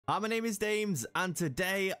Hi, my name is Damz, and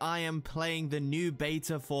today I am playing the new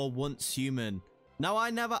beta for Once Human. Now, I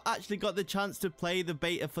never actually got the chance to play the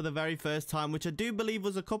beta for the very first time, which I do believe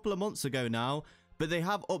was a couple of months ago now, but they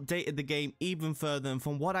have updated the game even further, and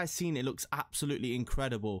from what I've seen, it looks absolutely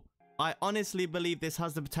incredible. I honestly believe this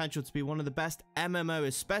has the potential to be one of the best MMO,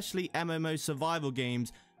 especially MMO survival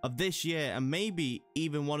games of this year, and maybe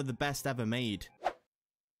even one of the best ever made.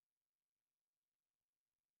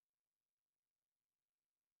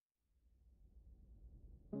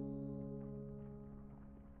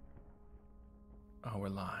 Our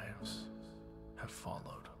lives have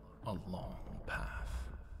followed a long path.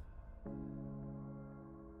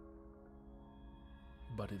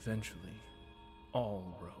 But eventually,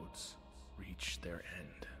 all roads reach their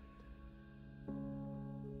end.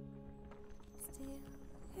 Still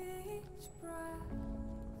each breath.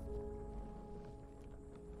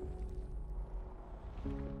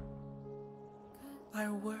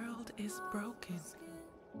 Our world is broken,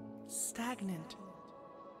 stagnant,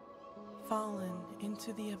 fallen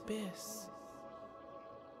into the abyss.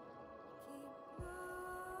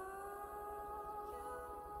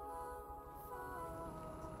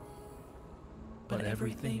 But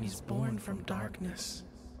everything is born from darkness,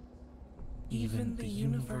 even the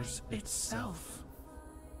universe itself.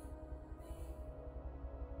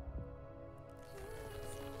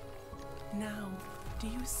 Now, do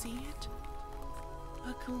you see it?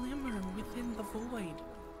 A glimmer within the void.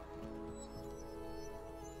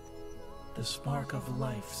 The spark of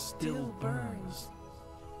life still burns,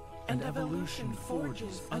 and evolution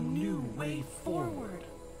forges a new way forward.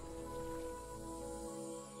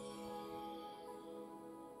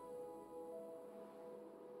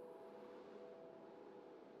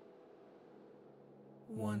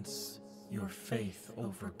 Once your faith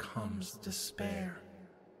overcomes despair,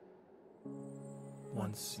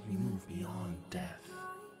 once you move beyond death,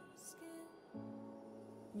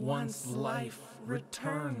 once life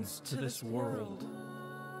returns to this world,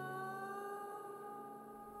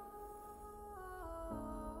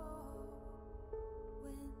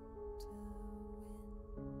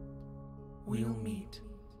 we'll meet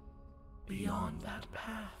beyond that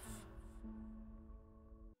path.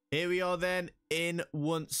 Here we are then in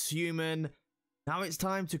Once Human. Now it's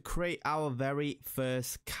time to create our very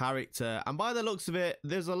first character, and by the looks of it,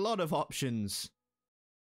 there's a lot of options.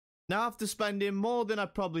 Now, after spending more than I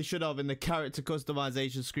probably should have in the character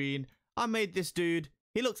customization screen, I made this dude.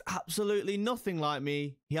 He looks absolutely nothing like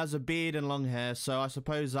me. He has a beard and long hair, so I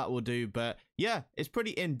suppose that will do. But yeah, it's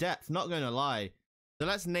pretty in-depth, not going to lie. So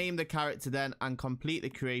let's name the character then and complete the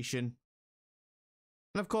creation.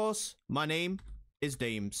 And of course, my name is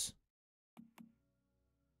Damz.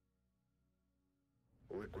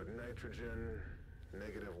 Liquid nitrogen,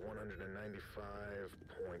 negative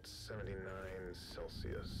 195.79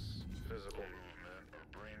 Celsius. Physical movement or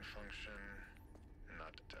brain function,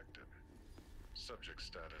 not detected. Subject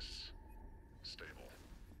status, stable.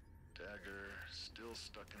 Dagger, still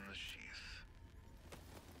stuck in the sheath.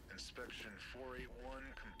 Inspection 481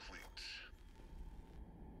 complete.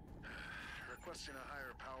 Requesting a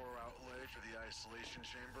higher power outlay for the isolation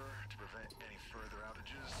chamber to prevent any further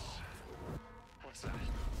outages. What's that?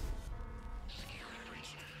 Security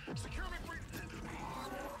breach. Security breach!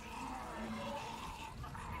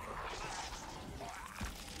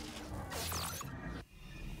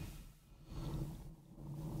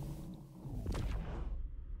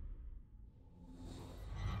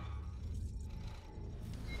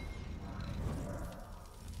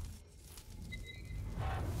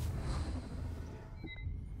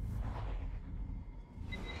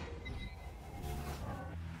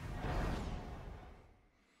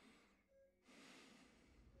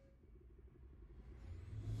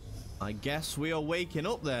 I guess we are waking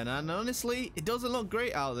up then, and honestly, it doesn't look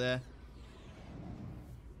great out there.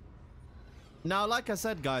 Now, like I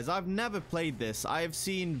said, guys, I've never played this. I have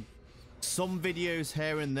seen some videos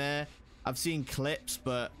here and there. I've seen clips,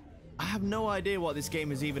 but I have no idea what this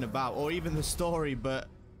game is even about, or even the story, but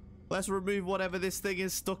let's remove whatever this thing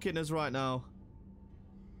is stuck in us right now.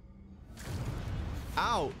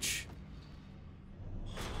 Ouch.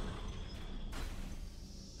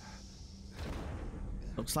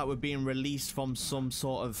 Looks like we're being released from some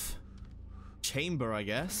sort of chamber, I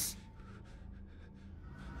guess.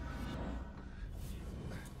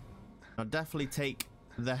 I'll definitely take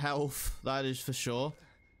the health, that is for sure.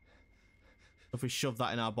 If we shove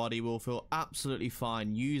that in our body, we'll feel absolutely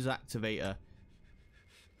fine. Use activator.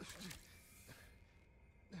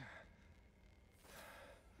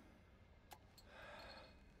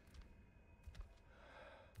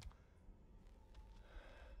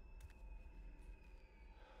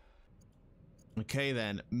 Okay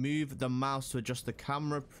then, move the mouse to adjust the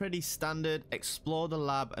camera. Pretty standard. Explore the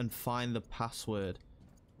lab and find the password.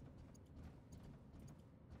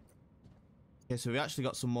 Okay, so we actually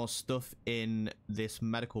got some more stuff in this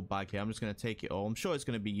medical bag here. I'm just going to take it all. I'm sure it's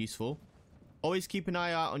going to be useful. Always keep an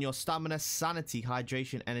eye out on your stamina, sanity,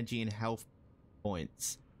 hydration, energy, and health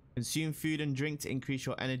points. Consume food and drink to increase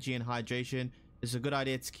your energy and hydration. It's a good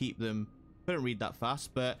idea to keep them. Couldn't read that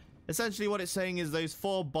fast, but essentially what it's saying is those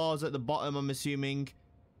 4 bars at the bottom, I'm assuming,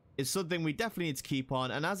 is something we definitely need to keep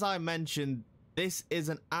on. And as I mentioned, this is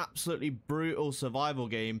an absolutely brutal survival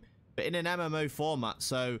game, but in an MMO format,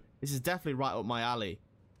 so this is definitely right up my alley.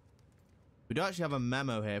 We do actually have a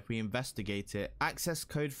memo here if we investigate it. Access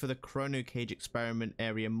code for the chrono cage experiment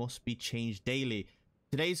area must be changed daily.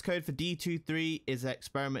 Today's code for D23 is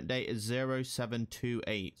experiment date is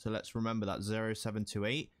 0728. So let's remember that,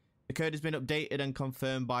 0728. The code has been updated and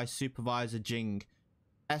confirmed by Supervisor Jing,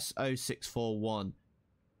 SO641.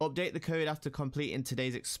 Update the code after completing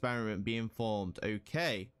today's experiment. Be informed.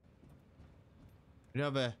 Okay. We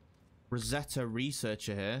have a Rosetta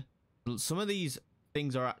researcher here. Some of these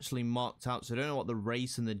things are actually marked out, so I don't know what the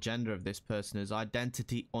race and the gender of this person is.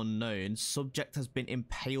 Identity unknown. Subject has been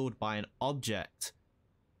impaled by an object.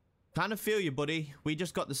 Kind of feel you, buddy. We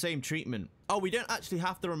just got the same treatment. Oh, we don't actually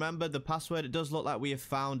have to remember the password. It does look like we have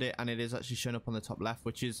found it, and it is actually shown up on the top left,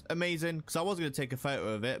 which is amazing, because I was going to take a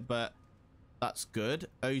photo of it, but that's good.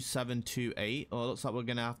 0728. Oh, it looks like we're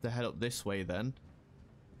going to have to head up this way then.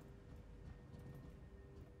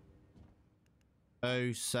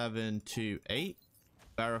 0728.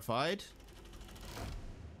 Verified.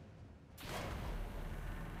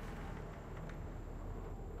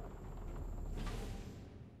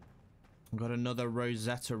 We've got another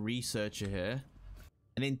Rosetta researcher here.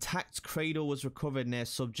 An intact cradle was recovered near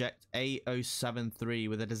subject A073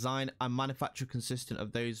 with a design and manufacture consistent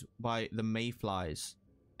of those by the mayflies.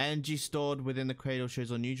 Energy stored within the cradle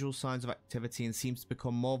shows unusual signs of activity and seems to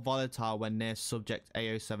become more volatile when near subject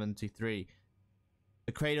A073.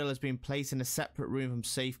 The cradle has been placed in a separate room from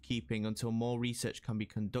safekeeping until more research can be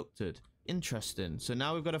conducted. Interesting. So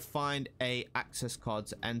now we've got to find a access card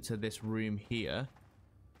to enter this room here.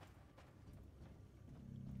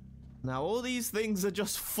 Now all these things are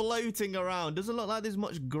just floating around. Doesn't look like there's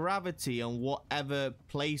much gravity on whatever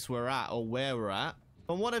place we're at or where we're at.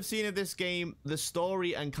 From what I've seen of this game, the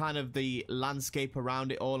story and kind of the landscape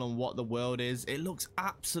around it all and what the world is, it looks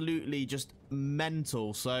absolutely just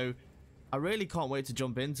mental. So I really can't wait to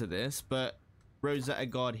jump into this. But Rosetta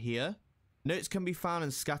Guard here. Notes can be found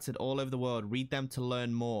and scattered all over the world. Read them to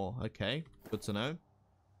learn more. Okay, good to know.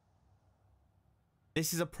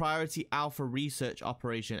 This is a priority alpha research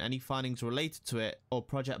operation. Any findings related to it or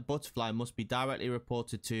Project Butterfly must be directly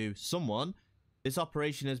reported to someone. This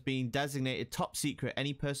operation has been designated top secret.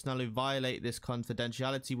 Any personnel who violate this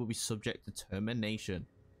confidentiality will be subject to termination.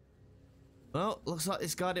 Well, looks like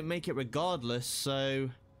this guy didn't make it regardless, so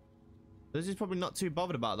this is probably not too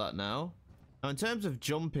bothered about that now. Now, in terms of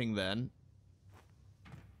jumping then,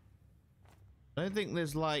 I don't think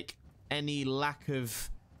there's like any lack of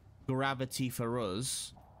gravity for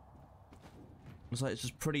us. Looks like it's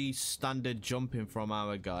just pretty standard jumping from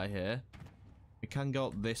our guy here. We can go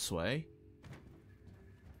up this way.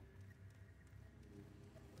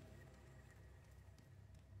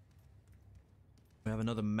 We have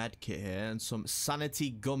another med kit here and some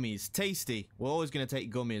sanity gummies. Tasty. We're always going to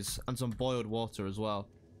take gummies and some boiled water as well.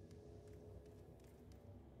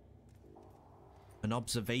 An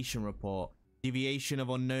observation report. Deviation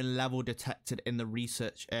of unknown level detected in the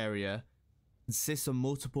research area. Consists of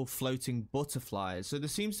multiple floating butterflies. So there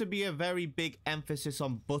seems to be a very big emphasis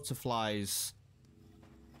on butterflies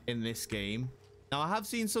in this game. Now I have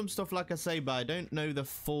seen some stuff like I say, but I don't know the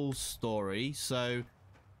full story. So I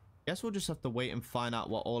guess we'll just have to wait and find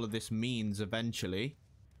out what all of this means eventually.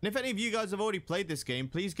 And if any of you guys have already played this game,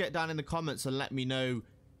 please get down in the comments and let me know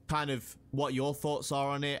kind of what your thoughts are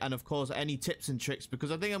on it, and of course any tips and tricks,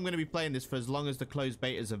 because I think I'm going to be playing this for as long as the closed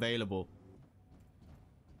beta is available.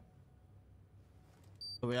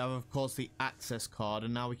 So we have of course the access card,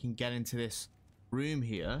 and now we can get into this room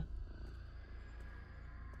here.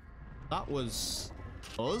 That was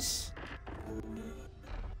us.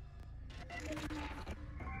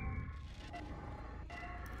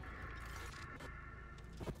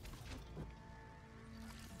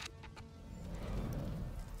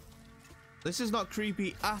 This is not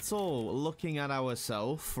creepy at all, looking at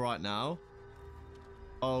ourselves right now.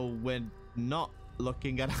 Oh, we're not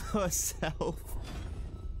looking at ourselves.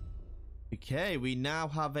 Okay, we now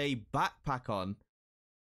have a backpack on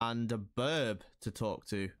and a burb to talk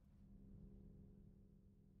to.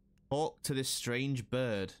 Talk to this strange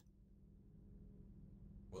bird.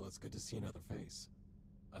 Well, it's good to see another face.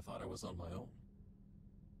 I thought I was on my own.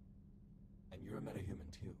 And you're a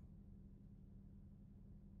metahuman too.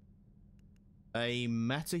 A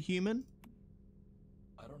metahuman?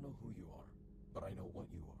 I don't know who you are, but I know what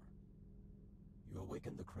you are. You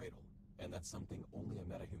awakened the cradle, and that's something only a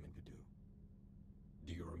metahuman could do.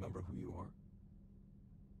 Do you remember who you are?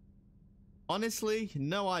 Honestly,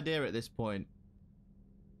 no idea at this point.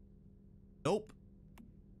 Nope.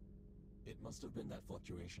 It must have been that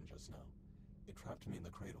fluctuation just now. It trapped me in the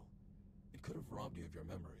cradle. It could have robbed you of your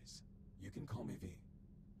memories. You can call me V.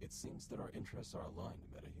 It seems that our interests are aligned,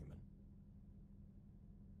 metahuman.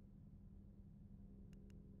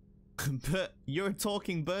 But you're a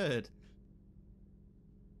talking bird.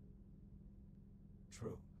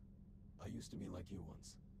 True. I used to be like you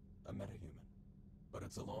once. A metahuman. But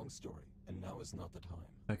it's a long story, and now is not the time.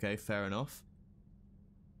 Okay, fair enough.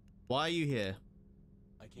 Why are you here?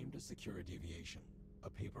 I came to secure a deviation, a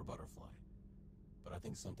paper butterfly. But I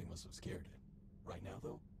think something must have scared it. Right now,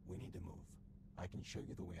 though, we need to move. I can show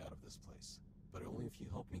you the way out of this place, but only if you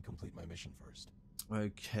help me complete my mission first.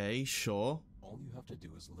 Okay, sure. All you have to do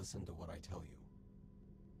is listen to what I tell you.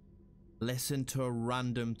 Listen to a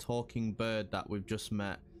random talking bird that we've just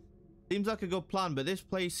met. Seems like a good plan, but this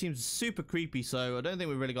place seems super creepy, so I don't think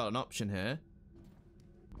we've really got an option here.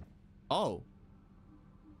 Oh.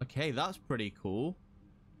 Okay, that's pretty cool.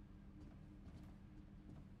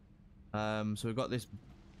 So we've got this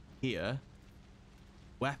here.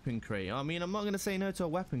 Weapon crate. I mean, I'm not going to say no to a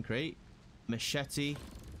weapon crate. Machete.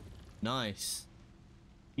 Nice.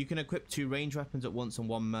 You can equip 2 range weapons at once and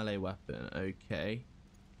 1 melee weapon. Okay.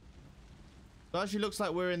 So it actually looks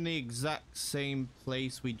like we're in the exact same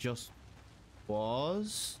place we just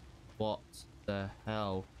was. What the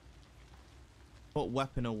hell? Put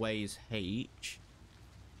weapon away is H.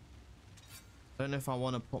 Don't know if I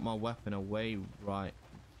want to put my weapon away right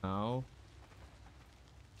now.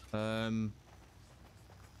 I'm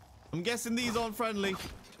guessing these aren't friendly. This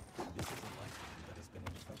is a life form that has been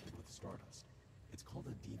infected with stardust. It's called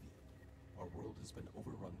a deviant. Our world has been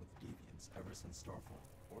overrun with deviants ever since Starfall.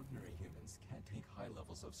 Ordinary humans can't take high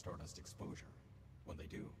levels of stardust exposure. When they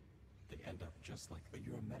do, they end up just like, but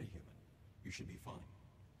you're a metahuman. You should be fine.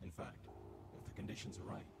 In fact, if the conditions are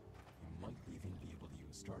right, you might even be able to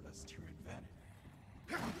use stardust to your advantage.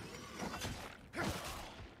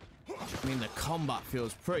 I mean, the combat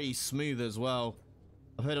feels pretty smooth as well.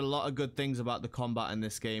 I've heard a lot of good things about the combat in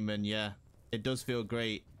this game, and yeah, it does feel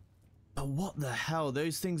great. But what the hell?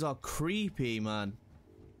 Those things are creepy, man.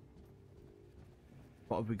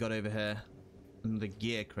 What have we got over here? Another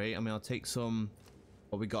gear crate. I mean, I'll take some.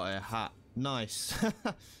 What we got here? Hat. Nice.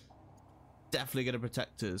 Definitely gonna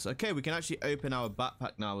protect us. Okay, we can actually open our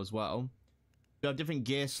backpack now as well. We have different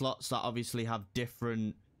gear slots that obviously have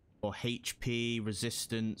different, or HP,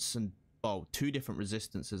 resistance, and, well, 2 different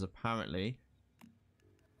resistances apparently.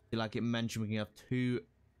 Like it mentioned, we can have 2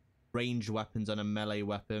 ranged weapons and a melee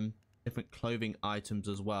weapon. Different clothing items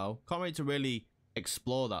as well. Can't wait to really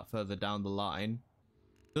explore that further down the line.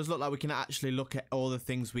 Does look like we can actually look at all the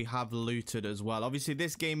things we have looted as well. Obviously,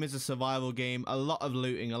 this game is a survival game. A lot of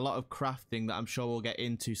looting, a lot of crafting that I'm sure we'll get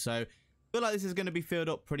into. So, I feel like this is going to be filled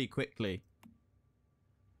up pretty quickly.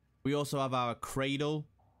 We also have our cradle,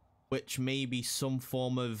 which may be some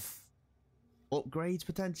form of upgrades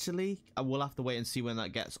potentially. And we'll have to wait and see when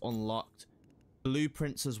that gets unlocked.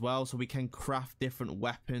 Blueprints as well, so we can craft different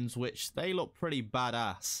weapons, which they look pretty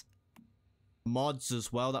badass. Mods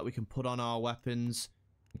as well that we can put on our weapons.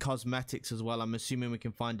 Cosmetics as well. I'm assuming we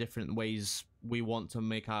can find different ways we want to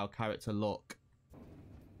make our character look.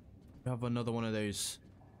 We have another one of those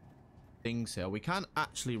things here. We can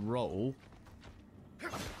actually roll.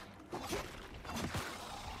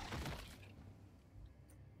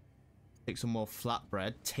 Take some more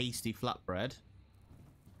flatbread. Tasty flatbread.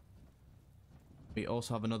 We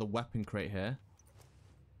also have another weapon crate here.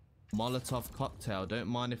 Molotov cocktail. Don't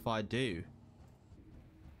mind if I do.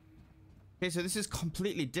 Okay, so this is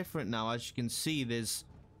completely different now. As you can see, there's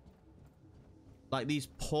like these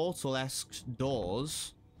portal-esque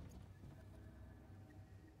doors.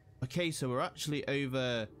 Okay, so we're actually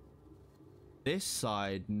over this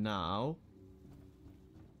side now.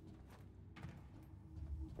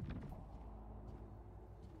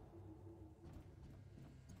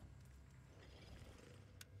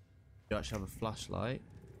 You actually have a flashlight.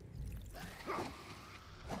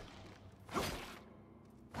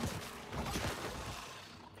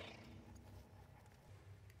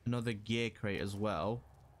 Another gear crate as well.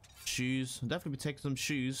 Shoes. I'll definitely be taking some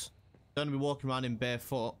shoes. Don't want to be walking around in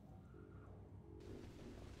barefoot.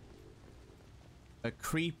 A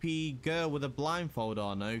creepy girl with a blindfold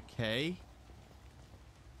on. Okay.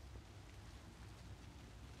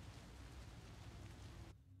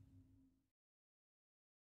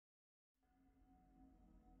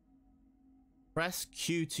 Press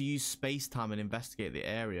Q to use space-time and investigate the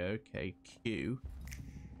area. Okay, Q.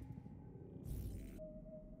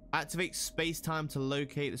 Activate space-time to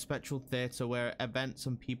locate the spectral theater where events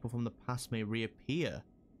and people from the past may reappear.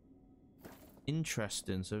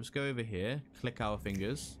 Interesting. So let's go over here. Click our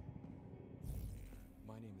fingers.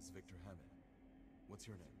 My name is Victor Hammond. What's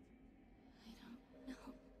your name? I don't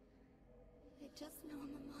know. I just know I'm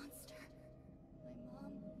a monster. My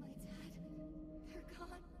mom, my dad, they're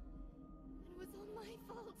gone. It was all my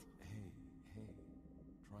fault. Hey.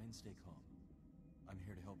 Try and stay calm. I'm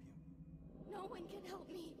here to help you. No one can help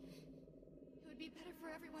me. It would be better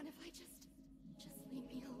for everyone if I just leave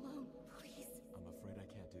me alone, please. I'm afraid I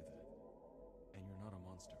can't do that. And you're not a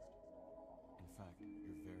monster. In fact,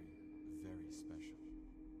 you're very, very special.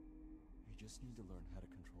 You just need to learn how to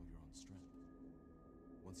control your own strength.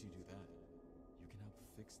 Once you do that, you can help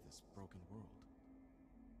fix this broken world.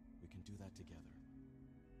 We can do that together.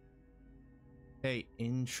 Okay,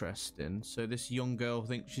 interesting. So this young girl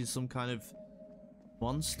thinks she's some kind of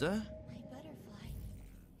monster? My butterfly.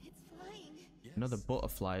 It's flying. Yes, Another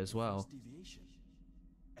butterfly as well. first deviation.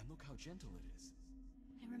 And look how gentle it is.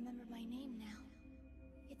 I remember my name now.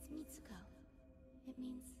 It's Mitsuko. It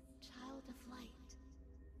means child of light.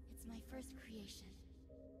 It's my first creation.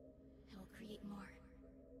 I will create more.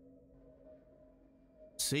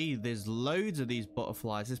 See, there's loads of these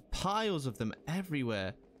butterflies. There's piles of them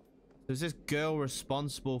everywhere. So is this girl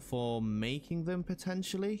responsible for making them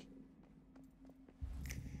potentially?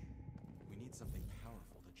 We need something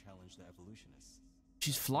powerful to challenge the evolutionists.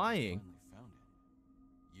 She's flying. Finally found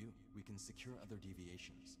it. We can secure other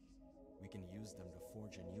deviations. We can use them to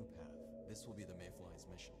forge a new path. This will be the Mayfly's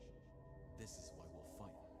mission. This is why we'll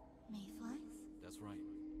fight. Mayflies? That's right,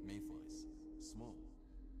 Mayflies. Small,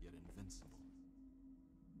 yet invincible.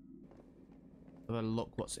 Have a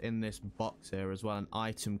look what's in this box here as well. An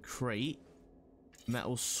item crate.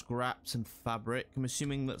 Metal scraps and fabric. I'm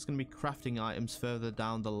assuming that's going to be crafting items further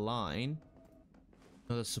down the line.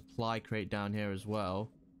 Another supply crate down here as well.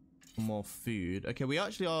 More food. Okay, we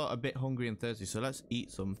actually are a bit hungry and thirsty, so let's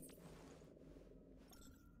eat some.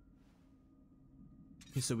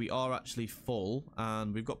 Okay, so we are actually full,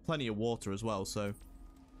 and we've got plenty of water as well, so...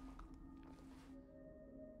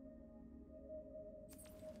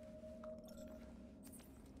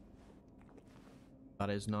 that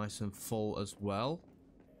is nice and full as well.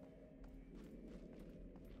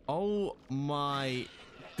 Oh my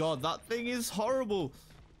god, that thing is horrible.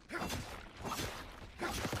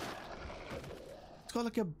 It's got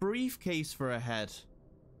like a briefcase for a head.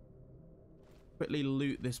 Quickly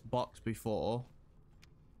loot this box before.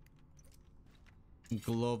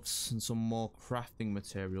 Gloves and some more crafting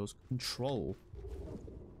materials. Control.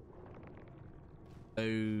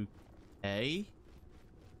 Okay.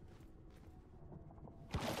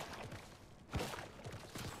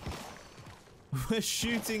 We're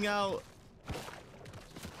shooting out.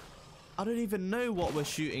 I don't even know what we're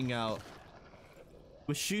shooting out.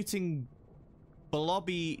 We're shooting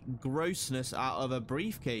blobby grossness out of a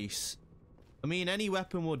briefcase. I mean, any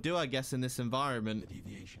weapon will do, I guess, in this environment. The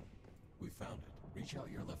deviation. We found it. Reach out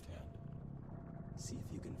your left hand. See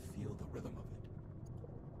if you can feel the rhythm of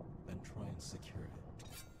it. Then try and secure it.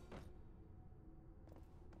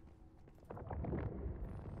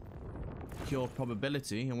 Pure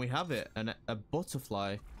probability, and we have it. A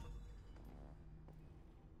butterfly.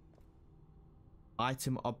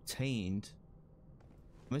 Item obtained.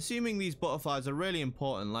 I'm assuming these butterflies are really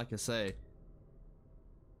important, like I say.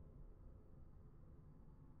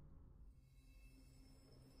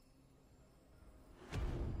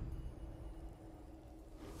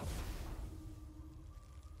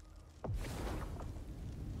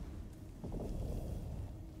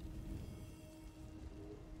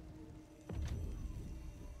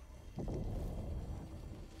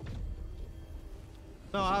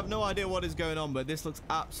 No, I have no idea what is going on, but this looks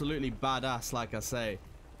absolutely badass, like I say.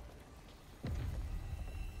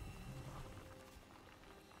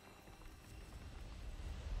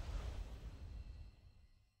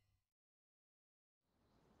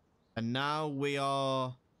 And now we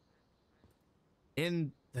are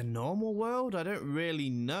in the normal world? I don't really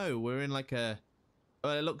know. We're in like a...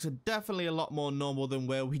 Well, it looks definitely a lot more normal than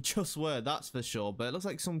where we just were, that's for sure. But it looks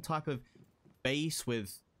like some type of base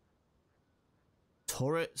with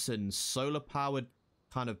turrets and solar powered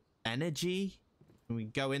kind of energy. Can we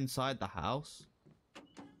go inside the house?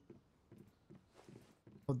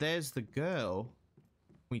 Oh, there's the girl.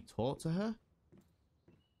 Can we talk to her?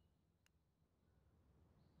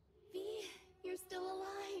 V, you're still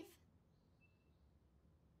alive.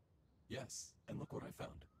 Yes, and look what I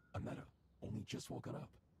found. A meta. Only just woken up.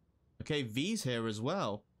 Okay, V's here as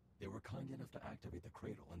well. They were kind enough to activate the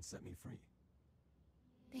cradle and set me free.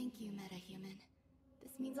 Thank you, metahuman.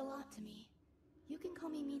 This means a lot to me. You can call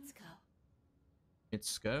me Mitsuko.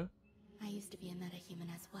 Mitsuko? I used to be a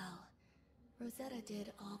metahuman as well. Rosetta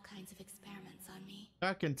did all kinds of experiments on me.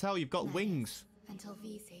 I can tell you've got That wings. is, until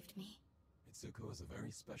V saved me. Mitsuko is a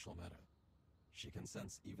very special meta. She can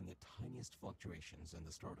sense even the tiniest fluctuations in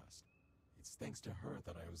the stardust. It's thanks to her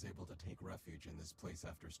that I was able to take refuge in this place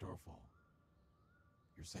after Starfall.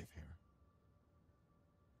 You're safe here.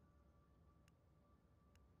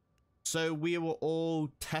 So we were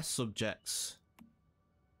all test subjects.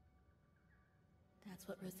 That's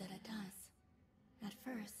what Rosetta does. At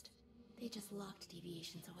first, they just locked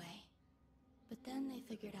deviations away. But then they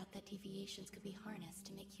figured out that deviations could be harnessed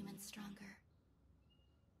to make humans stronger.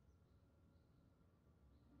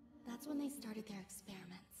 That's when they started their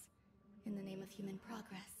experiments, in the name of human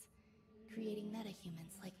progress, creating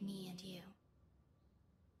metahumans like me and you.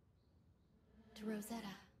 To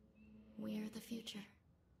Rosetta, we're the future.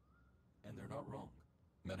 And they're not wrong.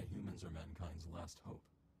 Metahumans are mankind's last hope.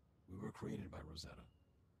 We were created by Rosetta,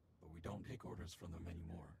 but we don't take orders from them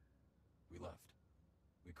anymore. We left.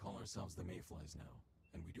 We call ourselves the Mayflies now,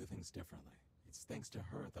 and we do things differently. It's thanks to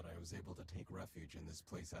her that I was able to take refuge in this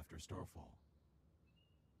place after Starfall.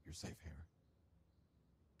 You're safe here.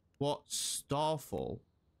 What? Starfall?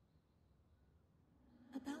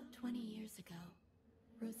 About 20 years ago,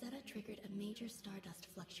 Rosetta triggered a major stardust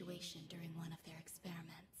fluctuation during one of their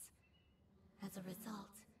experiments. As a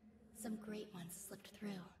result, some great ones slipped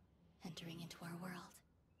through, entering into our world.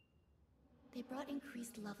 They brought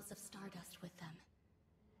increased levels of stardust with them.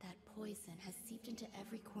 That poison has seeped into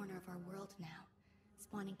every corner of our world now,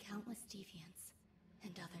 spawning countless deviants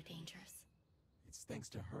and other dangers. It's thanks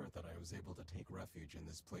to her that I was able to take refuge in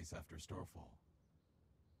this place after Starfall.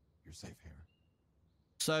 You're safe here.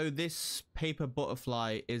 So this paper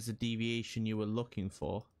butterfly is a deviation you were looking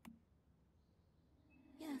for?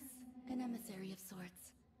 Yes, an emissary of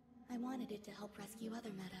sorts. I wanted it to help rescue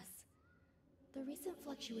other metas. The recent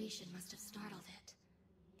fluctuation must have startled it.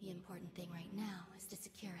 The important thing right now is to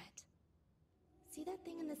secure it. See that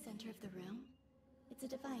thing in the center of the room? It's a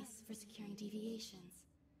device for securing deviations.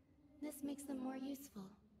 This makes them more useful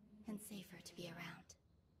and safer to be around.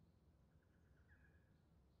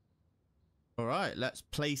 Alright, let's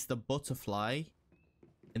place the butterfly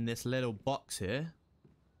in this little box here.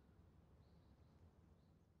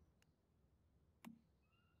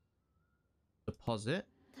 Deposit.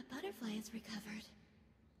 The butterfly is recovered.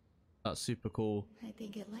 That's super cool. I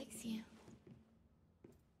think it likes you.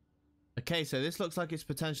 Okay, so this looks like it's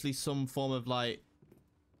potentially some form of like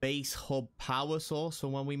base hub power source for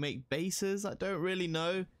when we make bases. I don't really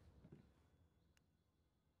know.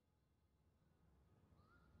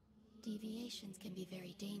 Deviations can be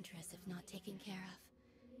very dangerous if not taken care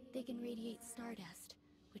of. They can radiate stardust,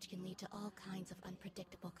 which can lead to all kinds of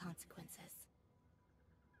unpredictable consequences.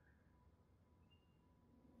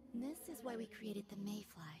 This is why we created the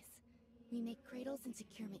Mayflies. We make cradles and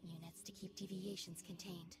securement units to keep deviations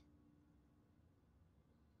contained.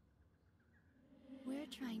 We're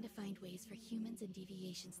trying to find ways for humans and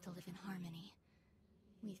deviations to live in harmony.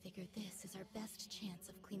 We figured this is our best chance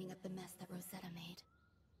of cleaning up the mess that Rosetta made.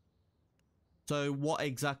 So what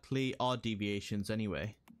exactly are deviations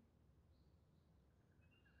anyway?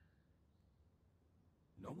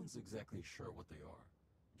 No one's exactly sure what they are,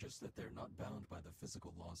 just that they're not bound by the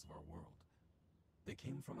physical laws of our world. They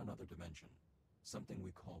came from another dimension, something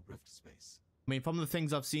we call rift space. I mean, from the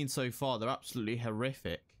things I've seen so far, they're absolutely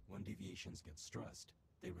horrific. When deviations get stressed,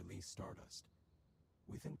 they release stardust.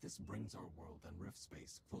 We think this brings our world and rift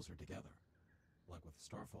space closer together. Like with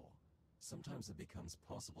Starfall, sometimes it becomes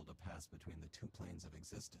possible to pass between the two planes of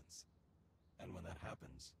existence. And when that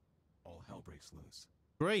happens, all hell breaks loose.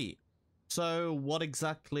 Great. So what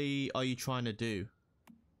exactly are you trying to do?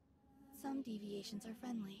 Some deviations are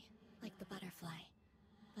friendly, like the butterfly.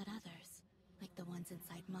 But others, like the ones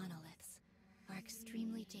inside monoliths, are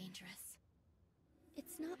extremely dangerous.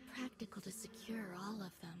 It's not practical to secure all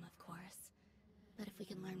of them, of course. But if we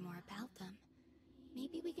can learn more about them,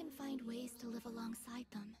 maybe we can find ways to live alongside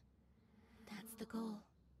them. That's the goal.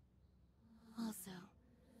 Also,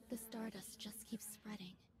 the stardust just keeps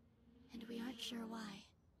spreading, and we aren't sure why.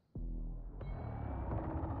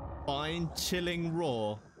 Fine, chilling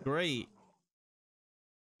raw. Great.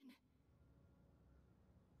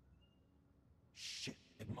 Shit,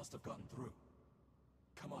 it must have gotten through.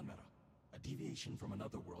 Come on, Meta. A deviation from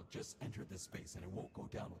another world just entered this space and it won't go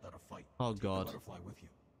down without a fight. Oh, Take God. the butterfly with you.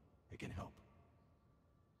 It can help.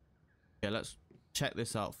 Yeah, let's check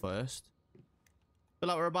this out first. Feel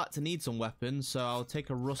like we're about to need some weapons, so I'll take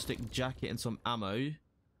a rustic jacket and some ammo.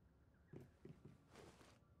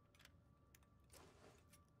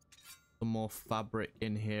 some more fabric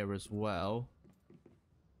in here as well.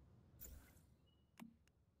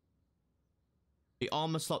 The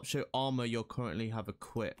armor slots show armor you currently have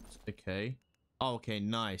equipped. Okay. Oh, okay,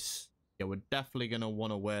 nice. Yeah, we're definitely going to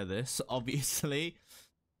want to wear this, obviously.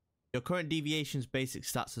 Your current deviations basic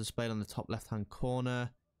stats are displayed on the top left-hand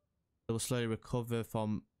corner. They will slowly recover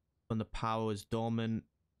from when the power is dormant.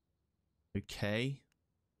 Okay.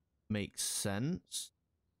 Makes sense.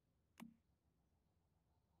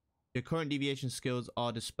 Your current deviation skills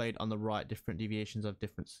are displayed on the right. Different deviations have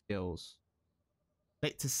different skills.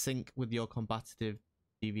 Click to sync with your combative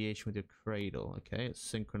deviation with your cradle. Okay, let's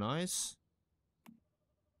synchronize.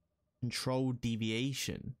 Control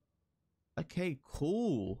deviation. Okay,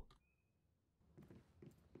 cool.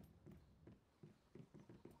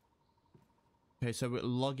 Okay, so we're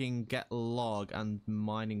logging, get log, and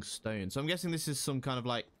mining stone. So I'm guessing this is some kind of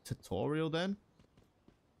like tutorial then.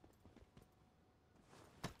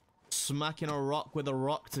 Smacking a rock with a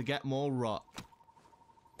rock to get more rock.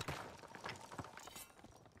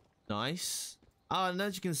 Nice. Oh, and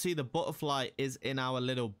as you can see, the butterfly is in our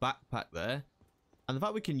little backpack there. And the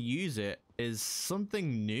fact we can use it is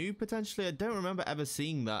something new, potentially. I don't remember ever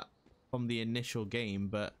seeing that from the initial game,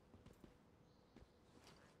 but...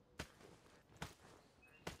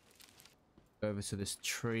 over to this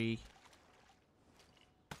tree.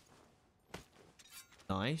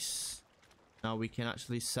 Nice. Now we can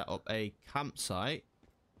actually set up a campsite.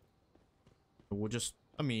 We'll just...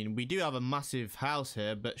 I mean, we do have a massive house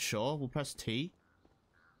here, but sure, we'll press T.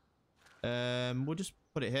 We'll just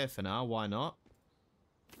put it here for now. Why not?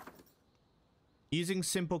 Using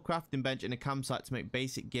simple crafting bench in a campsite to make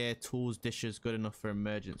basic gear, tools, dishes good enough for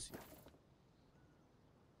emergency.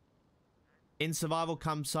 In survival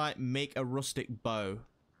campsite, make a rustic bow.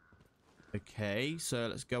 Okay, so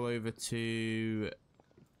let's go over to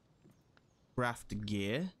craft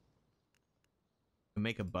gear.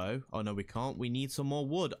 Make a bow. Oh no, we can't. We need some more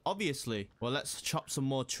wood, obviously. Well, let's chop some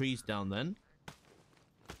more trees down then.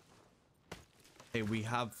 Okay, we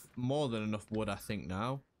have more than enough wood, I think,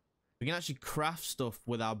 now. We can actually craft stuff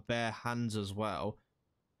with our bare hands as well.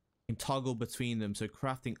 We can toggle between them. So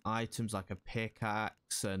crafting items like a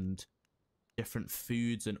pickaxe and different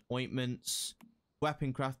foods and ointments.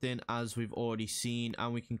 Weapon crafting, as we've already seen.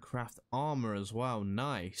 And we can craft armor as well.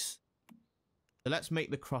 Nice. So let's make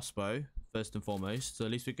the crossbow first and foremost. So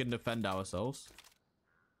at least we can defend ourselves.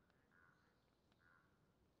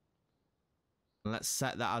 And let's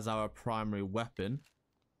set that as our primary weapon.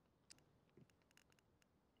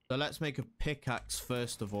 So let's make a pickaxe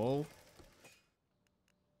first of all.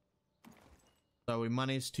 So we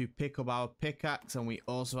managed to pick up our pickaxe and we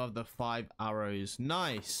also have the 5 arrows.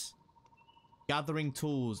 Nice. Gathering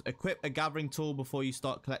tools. Equip a gathering tool before you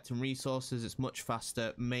start collecting resources. It's much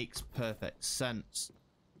faster. Makes perfect sense.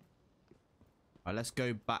 Alright, let's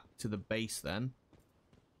go back to the base then.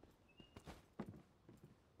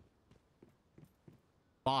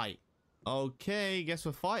 Fight. Okay, guess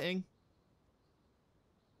we're fighting.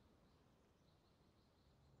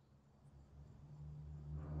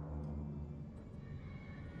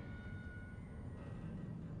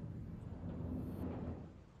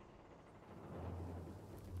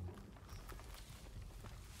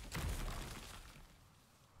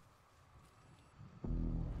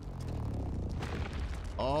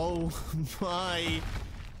 Oh my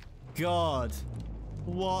god.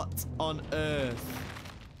 What on earth?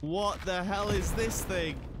 What the hell is this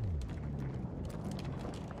thing?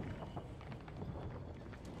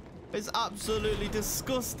 It's absolutely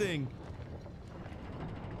disgusting.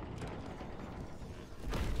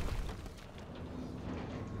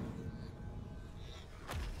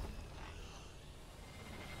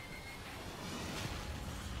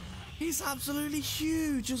 He's absolutely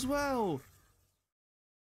huge as well.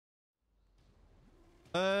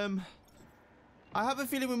 I have a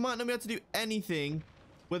feeling we might not be able to do anything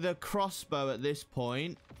with a crossbow at this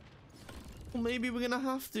point. Or maybe we're gonna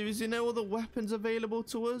have to. Is there no other weapons available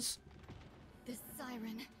to us? This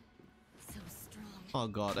siren, so strong. Oh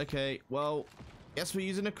god, okay. Well, guess we're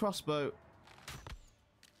using a crossbow.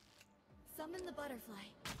 Summon the butterfly.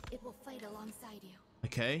 It will fight alongside you.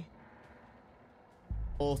 Okay.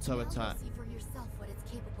 Auto Now attack. you'll see for yourself what it's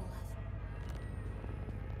capable of.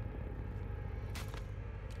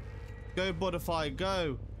 Go, butterfly,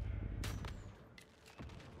 go.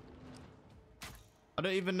 I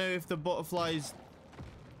don't even know if the butterfly's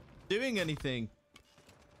doing anything.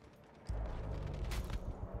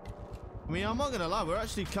 I mean, I'm not gonna lie, we're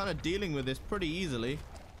actually kind of dealing with this pretty easily.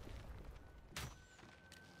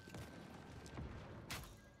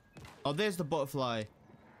 Oh, there's the butterfly.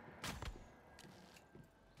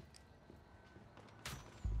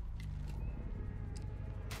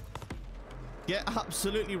 get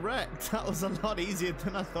absolutely wrecked. That was a lot easier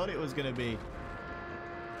than I thought it was going to be.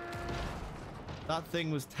 That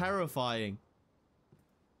thing was terrifying.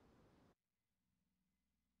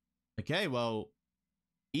 Okay, well,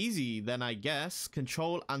 easy then, I guess.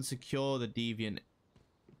 Control and secure the deviant.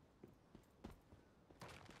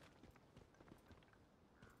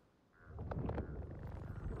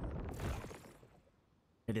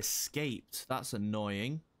 It escaped. That's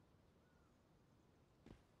annoying.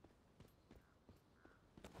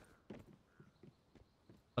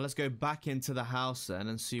 Well, let's go back into the house then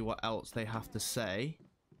and see what else they have to say.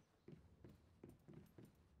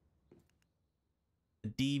 The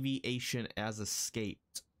deviation has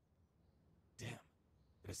escaped. Damn,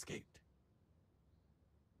 it escaped.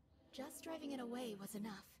 Just driving it away was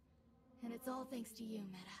enough. And it's all thanks to you,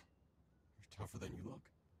 Meta. You're tougher than you look.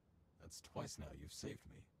 That's twice now you've saved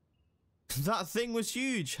me. That thing was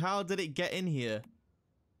huge. How did it get in here?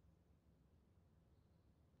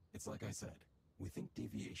 It's like I said, we think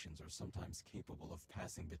deviations are sometimes capable of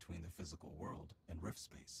passing between the physical world and rift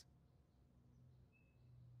space.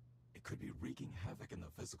 It could be wreaking havoc in the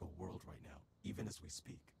physical world right now, even as we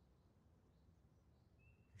speak.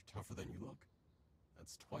 You're tougher than you look.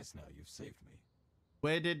 That's twice now you've saved me.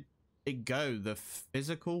 Where did it go? The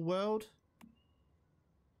physical world?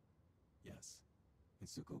 Yes.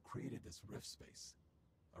 Mitsuko created this rift space,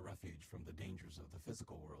 a refuge from the dangers of the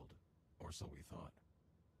physical world, or so we thought.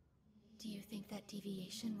 Do you think that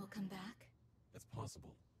deviation will come back? It's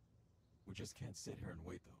possible. We just can't sit here and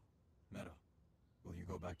wait, though. Meta, will you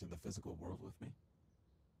go back to the physical world with me?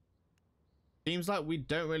 Seems like we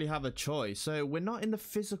don't really have a choice. So we're not in the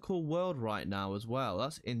physical world right now as well.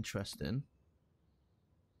 That's interesting.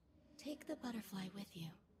 Take the butterfly with you.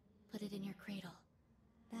 Put it in your cradle.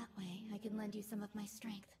 That way, I can lend you some of my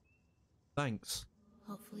strength. Thanks.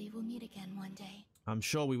 Hopefully, we'll meet again one day. I'm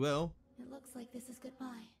sure we will. It looks like this is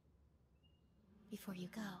goodbye. Before you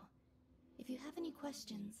go, if you have any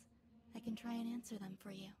questions, I can try and answer them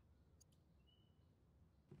for you.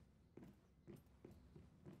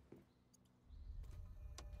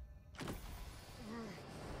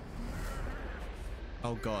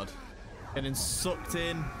 Oh god. Getting sucked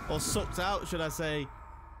in, or sucked out, should I say.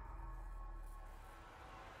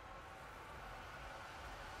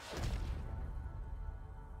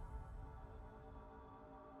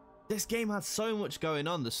 This game has so much going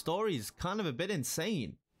on. The story is kind of a bit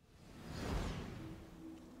insane.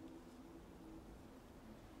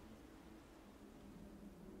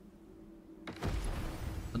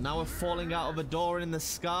 And now we're falling out of a door in the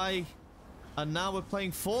sky. And now we're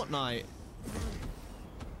playing Fortnite.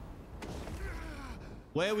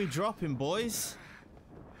 Where are we dropping, boys?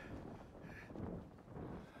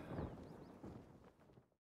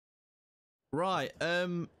 Right,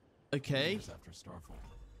 okay. Years after Starfall,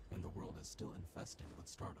 and the world is still infested with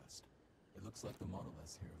stardust. It looks like the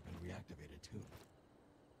monoliths here have been reactivated too.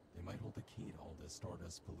 They might hold the key to all this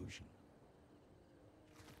stardust pollution.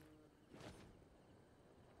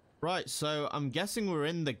 Right, so I'm guessing we're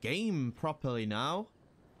in the game properly now.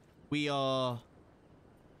 We are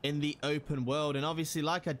in the open world, and obviously,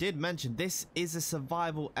 like I did mention, this is a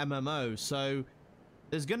survival MMO, so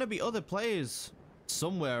there's going to be other players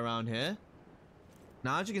somewhere around here.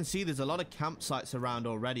 Now, as you can see, there's a lot of campsites around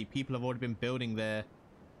already. People have already been building their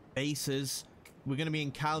bases. We're going to be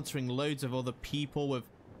encountering loads of other people with,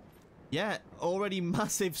 yeah, already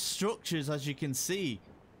massive structures, as you can see.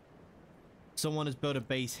 Someone has built a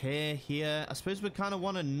base here. I suppose we kind of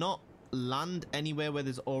want to not land anywhere where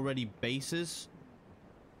there's already bases.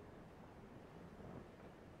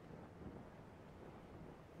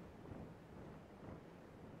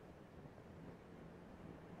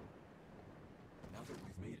 Now that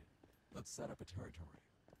we've made it, let's set up a territory.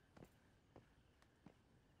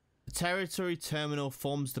 The territory terminal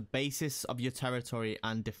forms the basis of your territory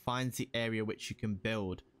and defines the area which you can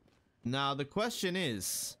build. Now, the question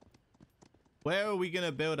is, where are we going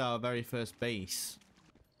to build our very first base?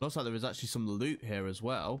 Looks like there is actually some loot here as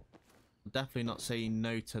well. Definitely not saying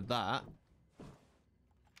no to that.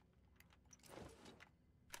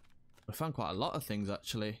 I found quite a lot of things,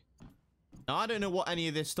 actually. Now, I don't know what any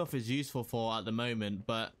of this stuff is useful for at the moment,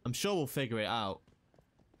 but I'm sure we'll figure it out.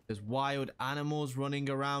 There's wild animals running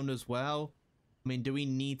around as well. I mean, do we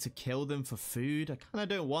need to kill them for food? I kind of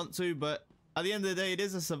don't want to, but at the end of the day, it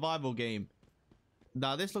is a survival game.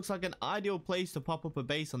 Now, this looks like an ideal place to pop up a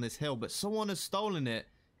base on this hill, but someone has stolen it.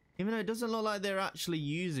 Even though it doesn't look like they're actually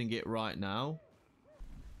using it right now.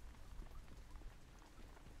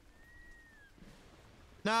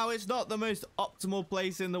 Now, it's not the most optimal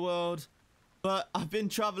place in the world, but I've been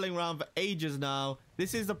traveling around for ages now.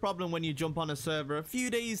 This is the problem when you jump on a server a few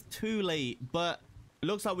days too late, but it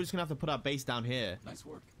looks like we're just gonna have to put our base down here. Nice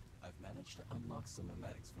work. I've managed to unlock some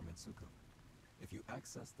memetics from Mitsuko. If you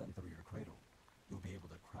access them through your cradle, you'll be able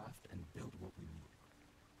to craft and build what we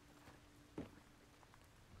need.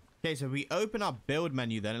 Okay, so we open our build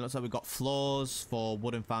menu then. It looks like we've got floors for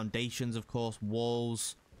wooden foundations, of course,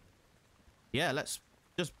 walls. Yeah, let's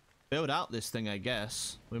just build out this thing, I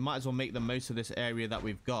guess. We might as well make the most of this area that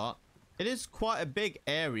we've got. It is quite a big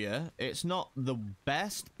area. It's not the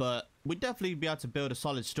best, but we'd definitely be able to build a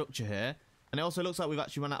solid structure here. And it also looks like we've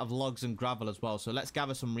actually run out of logs and gravel as well. So let's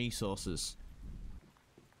gather some resources.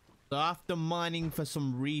 So after mining for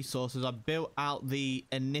some resources, I built out the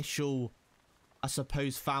initial, I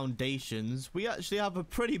suppose, foundations. We actually have a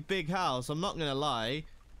pretty big house, I'm not going to lie.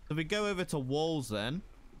 So we go over to walls then.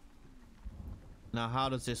 Now, how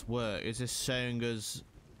does this work? Is this showing us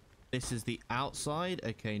this is the outside?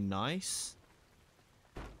 Okay, nice.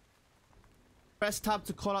 Press tab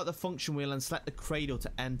to call out the function wheel and select the cradle to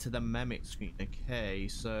enter the mimic screen. Okay,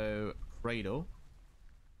 so cradle.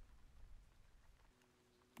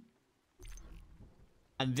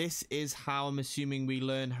 And this is how I'm assuming we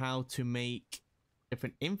learn how to make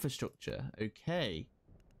different infrastructure. Okay.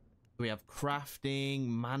 We have crafting,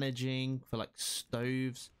 managing for like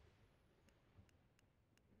stoves.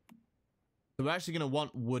 So we're actually going to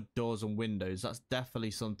want wood doors and windows. That's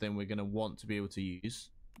definitely something we're going to want to be able to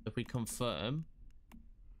use. If we confirm,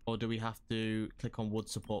 or do we have to click on wood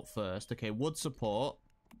support first? Okay, wood support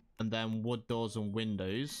and then wood doors and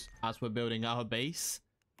windows as we're building our base.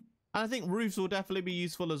 And I think roofs will definitely be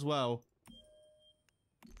useful as well.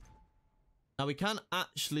 Now we can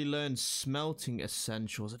actually learn smelting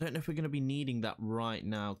essentials. I don't know if we're going to be needing that right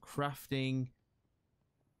now. Crafting,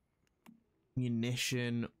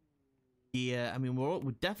 munition, gear. I mean, we're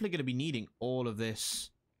definitely going to be needing all of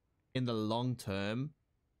this in the long term.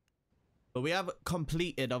 But we have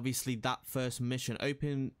completed, obviously, that first mission.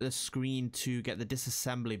 Open the screen to get the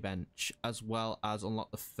disassembly bench, as well as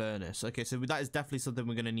unlock the furnace. Okay, so that is definitely something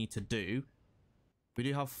we're going to need to do. We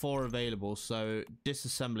do have 4 available, so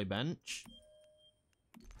disassembly bench.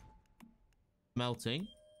 Smelting.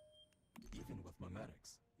 Even with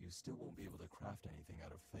memetics, you still won't be able to craft anything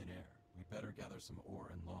out of thin air. We'd better gather some ore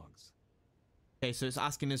and logs. Okay, so it's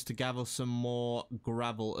asking us to gather some more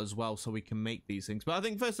gravel as well so we can make these things. But I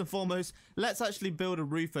think first and foremost, let's actually build a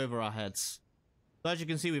roof over our heads. So as you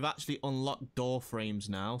can see, we've actually unlocked door frames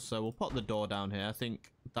now. So we'll put the door down here. I think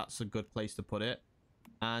that's a good place to put it.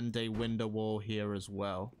 And a window wall here as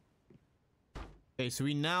well. Okay, so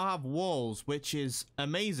we now have walls, which is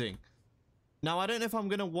amazing. Now, I don't know if I'm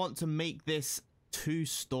going to want to make this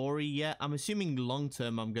 2-story yet. I'm assuming long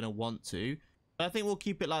term I'm going to want to. I think we'll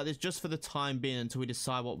keep it like this just for the time being until we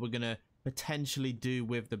decide what we're going to potentially do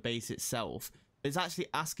with the base itself. It's actually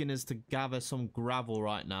asking us to gather some gravel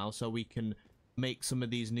right now so we can make some of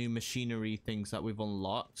these new machinery things that we've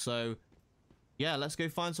unlocked. So, yeah, let's go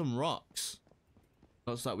find some rocks.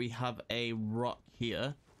 Looks like we have a rock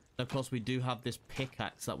here. And of course, we do have this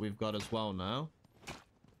pickaxe that we've got as well now.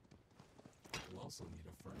 We'll also need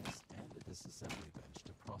a furnace and a disassembly bench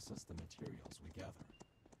to process the materials we gather.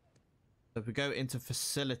 So if we go into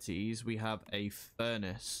facilities, we have a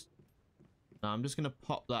furnace. Now I'm just going to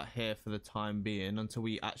pop that here for the time being until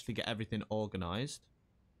we actually get everything organized.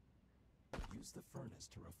 Use the furnace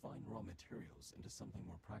to refine raw materials into something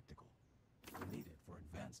more practical. We'll need it for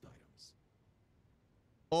advanced items.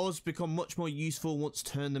 Ores become much more useful once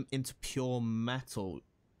turn them into pure metal.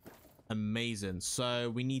 Amazing. So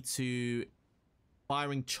we need to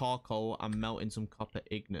firing charcoal and melting some copper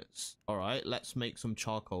ingots. All right, let's make some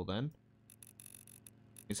charcoal then.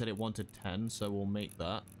 It said it wanted 10, so we'll make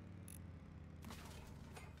that.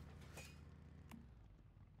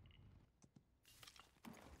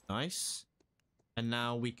 Nice. And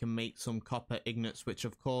now we can make some copper ingots, which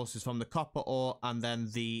of course is from the copper ore and then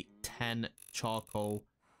the 10 charcoal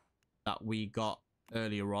that we got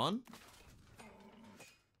earlier on.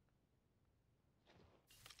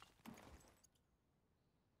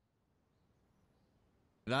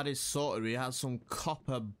 That is sorted. We have some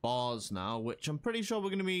copper bars now, which I'm pretty sure we're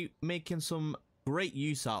going to be making some great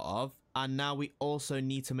use out of. And now we also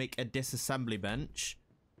need to make a disassembly bench.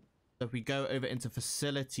 So if we go over into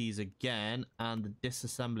facilities again and the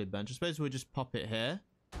disassembly bench, I suppose we'll just pop it here.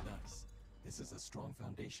 Nice. This is a strong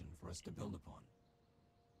foundation for us to build upon.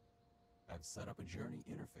 I've set up a journey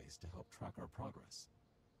interface to help track our progress.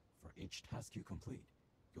 For each task you complete,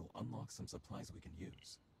 you'll unlock some supplies we can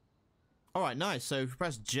use. All right, nice. So if we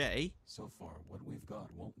press J. So far, what we've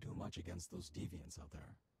got won't do much against those deviants out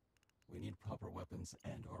there. We need proper weapons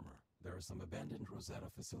and armor. There are some abandoned Rosetta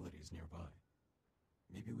facilities nearby.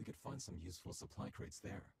 Maybe we could find some useful supply crates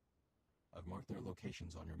there. I've marked their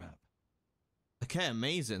locations on your map. Okay,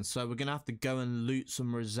 amazing. So we're gonna have to go and loot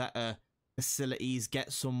some Rosetta facilities,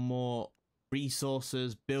 get some more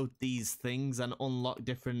resources, build these things, and unlock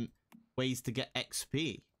different ways to get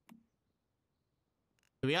XP.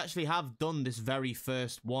 So we actually have done this very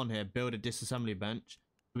first one here, build a disassembly bench.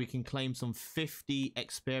 We can claim some 50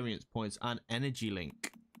 experience points and energy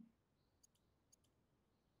link.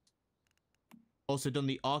 Also done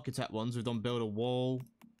the architect ones. We've done build a wall.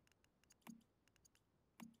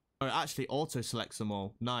 Oh, it actually auto selects them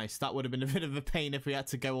all. Nice. That would have been a bit of a pain if we had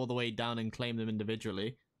to go all the way down and claim them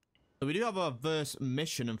individually. So we do have our first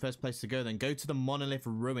mission and first place to go then. Go to the monolith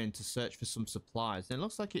ruin to search for some supplies. And it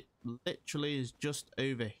looks like it literally is just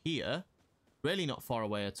over here. Really not far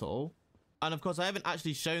away at all. And of course, I haven't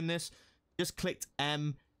actually shown this. Just clicked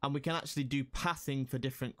M and we can actually do pathing for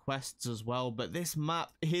different quests as well. But this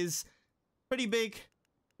map is pretty big.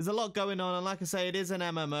 There's a lot going on. And like I say, it is an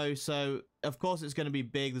MMO. So of course it's going to be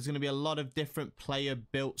big. There's going to be a lot of different player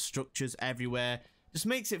built structures everywhere. Just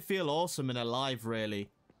makes it feel awesome and alive, really.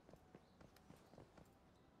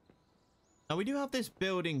 Now we do have this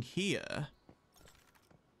building here.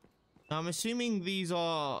 Now I'm assuming these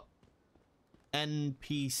are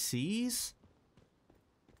NPCs.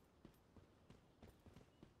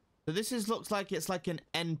 So this looks like it's like an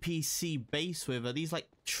NPC base with, are these like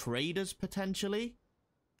traders potentially?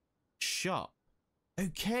 Shop.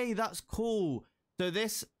 Okay, that's cool. So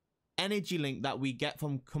this energy link that we get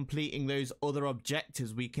from completing those other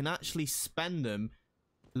objectives, we can actually spend them,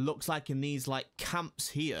 looks like in these like camps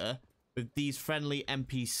here with these friendly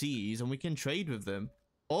NPCs, and we can trade with them.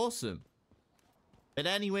 Awesome. But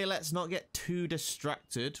anyway, let's not get too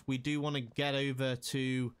distracted. We do want to get over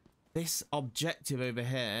to this objective over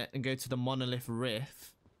here and go to the monolith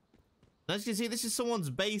rift. And as you can see, this is someone's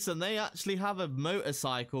base and they actually have a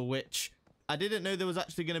motorcycle, which I didn't know there was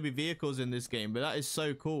actually going to be vehicles in this game, but that is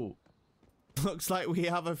so cool. Looks like we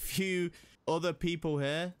have a few other people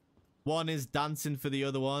here. One is dancing for the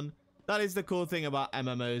other one. That is the cool thing about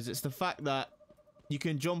MMOs. It's the fact that you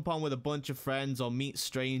can jump on with a bunch of friends or meet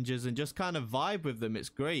strangers and just kind of vibe with them. It's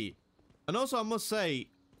great. And also, I must say,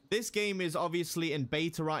 this game is obviously in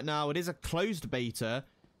beta right now. It is a closed beta.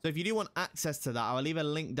 So if you do want access to that, I'll leave a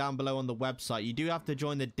link down below on the website. You do have to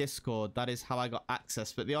join the Discord. That is how I got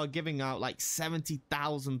access. But they are giving out like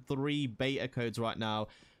 70,003 beta codes right now.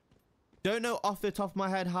 Don't know off the top of my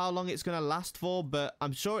head how long it's going to last for, but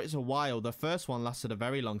I'm sure it's a while. The first one lasted a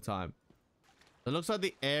very long time. It looks like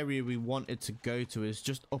the area we wanted to go to is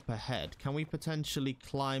just up ahead. Can we potentially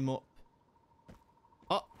climb up?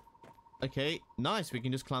 Oh, okay. Nice. We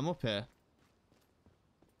can just climb up here.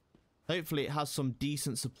 Hopefully it has some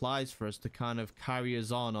decent supplies for us to kind of carry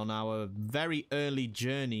us on our very early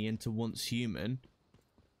journey into Once Human.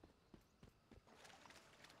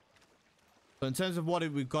 So in terms of what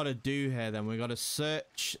we've got to do here then, we've got to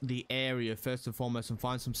search the area first and foremost and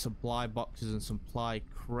find some supply boxes and supply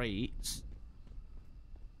crates.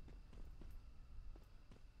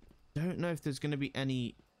 Don't know if there's going to be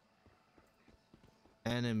any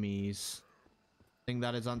enemies. I think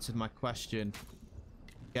that has answered my question.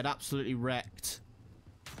 Get absolutely wrecked.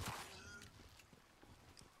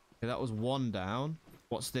 Okay, that was one down.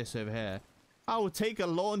 What's this over here? I will take a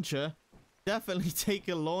launcher. Definitely take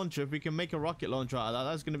a launcher. If we can make a rocket launcher out of that,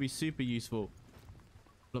 that's going to be super useful.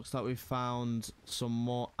 Looks like we found some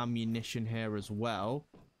more ammunition here as well.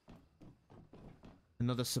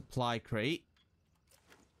 Another supply crate.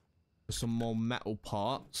 Some more metal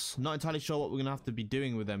parts. Not entirely sure what we're going to have to be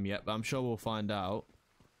doing with them yet, but I'm sure we'll find out.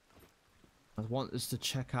 I want us to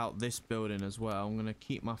check out this building as well. I'm going to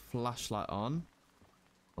keep my flashlight on.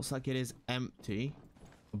 Looks like it is empty.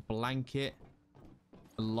 A blanket.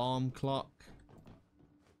 Alarm clock.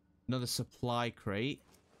 Another supply crate.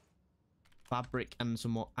 Fabric and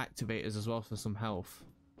some more activators as well for some health.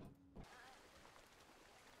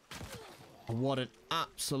 What an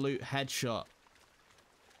absolute headshot.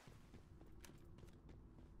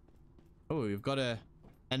 Oh, we've got a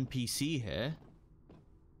NPC here.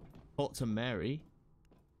 Talk to Mary.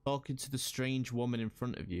 Talking to the strange woman in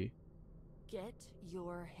front of you. Get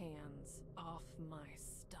your hands off my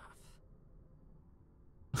stuff.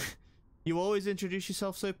 You always introduce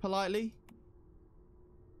yourself so politely?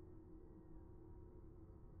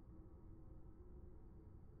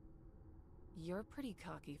 You're pretty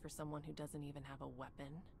cocky for someone who doesn't even have a weapon.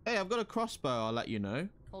 Hey, I've got a crossbow, I'll let you know.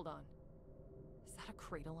 Hold on. Is that a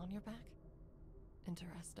cradle on your back?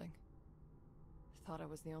 Interesting. Thought I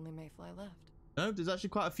was the only mayfly left. No, there's actually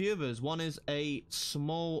quite a few of us. One is a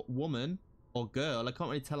small woman or girl. I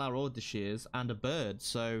can't really tell how old she is, and a bird.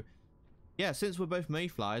 So, Yeah, since we're both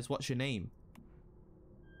mayflies, what's your name?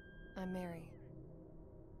 I'm Mary.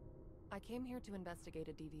 I came here to investigate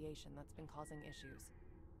a deviation that's been causing issues.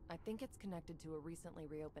 I think it's connected to a recently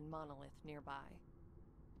reopened monolith nearby.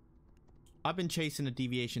 I've been chasing a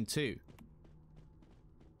deviation too.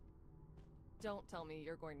 Don't tell me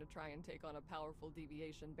you're going to try and take on a powerful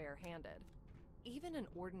deviation barehanded. Even an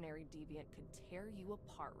ordinary deviant could tear you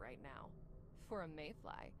apart right now. For a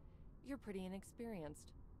mayfly, you're pretty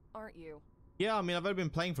inexperienced, aren't you? Yeah, I mean, I've only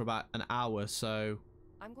been playing for about an hour, so...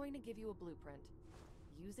 I'm going to give you a blueprint.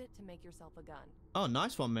 Use it to make yourself a gun. Oh,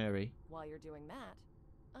 nice one, Mary. While you're doing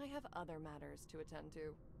that, I have other matters to attend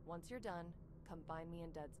to. Once you're done, come find me in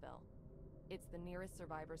Deadsville. It's the nearest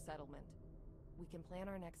survivor settlement. We can plan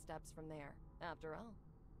our next steps from there. After all,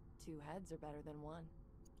 2 heads are better than 1.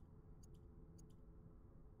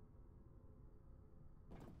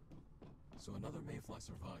 So another mayfly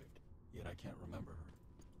survived, yet I can't remember her.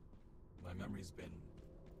 My memory's been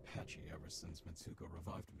patchy ever since Mitsuko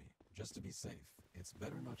revived me. Just to be safe, it's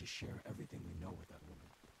better not to share everything we know with that woman,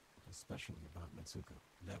 especially about Mitsuko.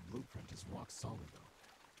 That blueprint is rock solid, though.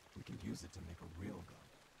 We can use it to make a real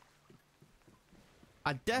gun.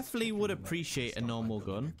 I definitely would appreciate a normal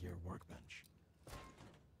gun. Gear workbench.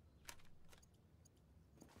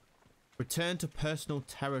 Return to personal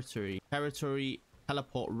territory. Territory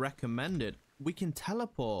teleport recommended. We can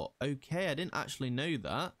teleport. Okay, I didn't actually know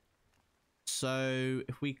that. So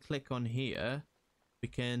if we click on here, we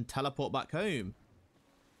can teleport back home.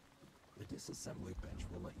 The disassembly bench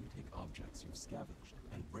will let you take objects you've scavenged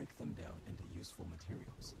and break them down into useful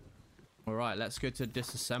materials. All right, let's go to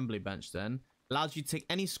disassembly bench then. Allows you to take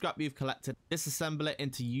any scrap you've collected, disassemble it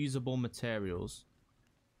into usable materials.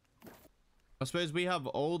 I suppose we have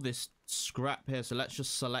all this scrap here, so let's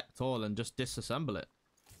just select all and just disassemble it.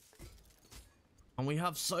 And we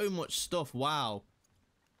have so much stuff, wow.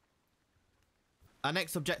 Our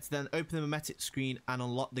next objective then, open the mimetic screen and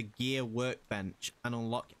unlock the gear workbench and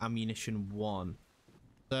unlock ammunition 1.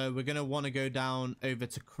 So we're going to want to go down over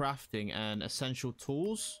to crafting and essential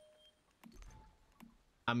tools.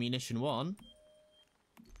 Ammunition 1.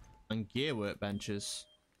 And gear workbenches.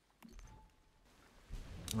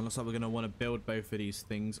 And looks like we're going to want to build both of these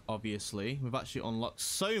things, obviously. We've actually unlocked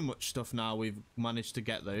so much stuff now, we've managed to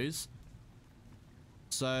get those.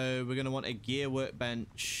 So we're going to want a gear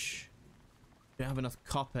workbench. Don't have enough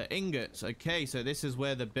copper ingots. Okay, so this is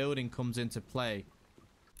where the building comes into play.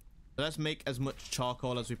 So let's make as much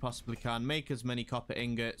charcoal as we possibly can. Make as many copper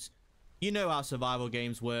ingots. You know how survival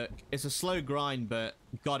games work. It's a slow grind, but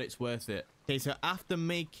God, it's worth it. Okay, so after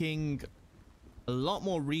making a lot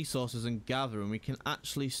more resources and gathering, we can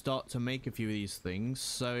actually start to make a few of these things.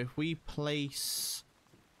 So if we place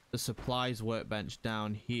the supplies workbench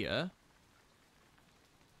down here,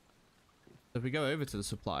 if we go over to the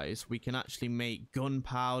supplies, we can actually make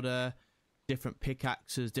gunpowder, different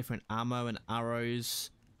pickaxes, different ammo and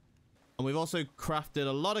arrows. And we've also crafted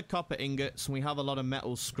a lot of copper ingots, and we have a lot of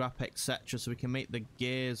metal scrap, etc. So we can make the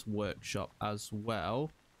gears workshop as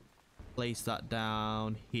well. Place that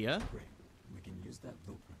down here. Great. We can use that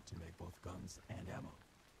blueprint to make both guns and ammo.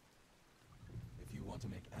 If you want to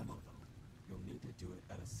make ammo, though, you'll need to do it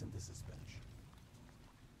at a synthesis bench.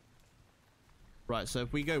 Right, so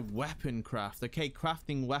if we go weapon craft, okay,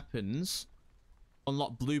 crafting weapons,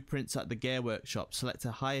 unlock blueprints at the gear workshop, select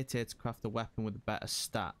a higher tier to craft a weapon with better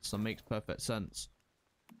stats. So makes perfect sense.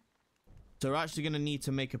 So we're actually going to need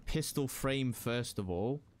to make a pistol frame first of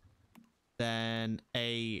all, then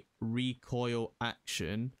a recoil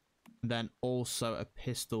action, then also a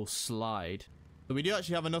pistol slide. So we do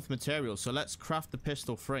actually have enough materials, so let's craft the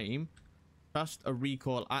pistol frame, craft a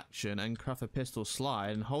recoil action, and craft a pistol slide,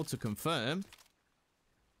 and hold to confirm.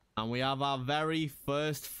 And we have our very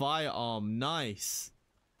first firearm. Nice.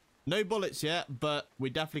 No bullets yet, but we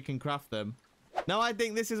definitely can craft them. Now, I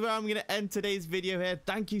think this is where I'm going to end today's video here.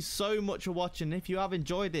 Thank you so much for watching. If you have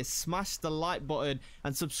enjoyed this, smash the like button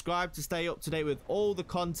and subscribe to stay up to date with all the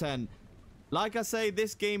content. Like I say,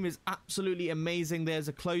 this game is absolutely amazing. There's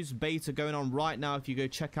a closed beta going on right now if you go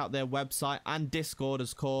check out their website and Discord,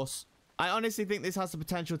 of course. I honestly think this has the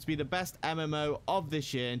potential to be the best MMO of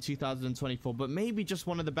this year in 2024, but maybe just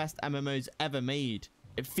one of the best MMOs ever made.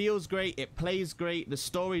 It feels great, it plays great, the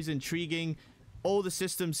story's intriguing, all the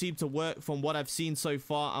systems seem to work from what I've seen so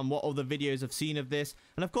far and what other videos I've seen of this.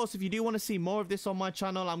 And of course, if you do want to see more of this on my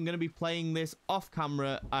channel, I'm going to be playing this off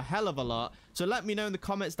camera a hell of a lot. So let me know in the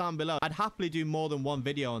comments down below. I'd happily do more than one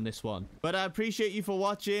video on this one. But I appreciate you for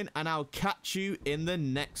watching, and I'll catch you in the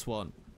next one.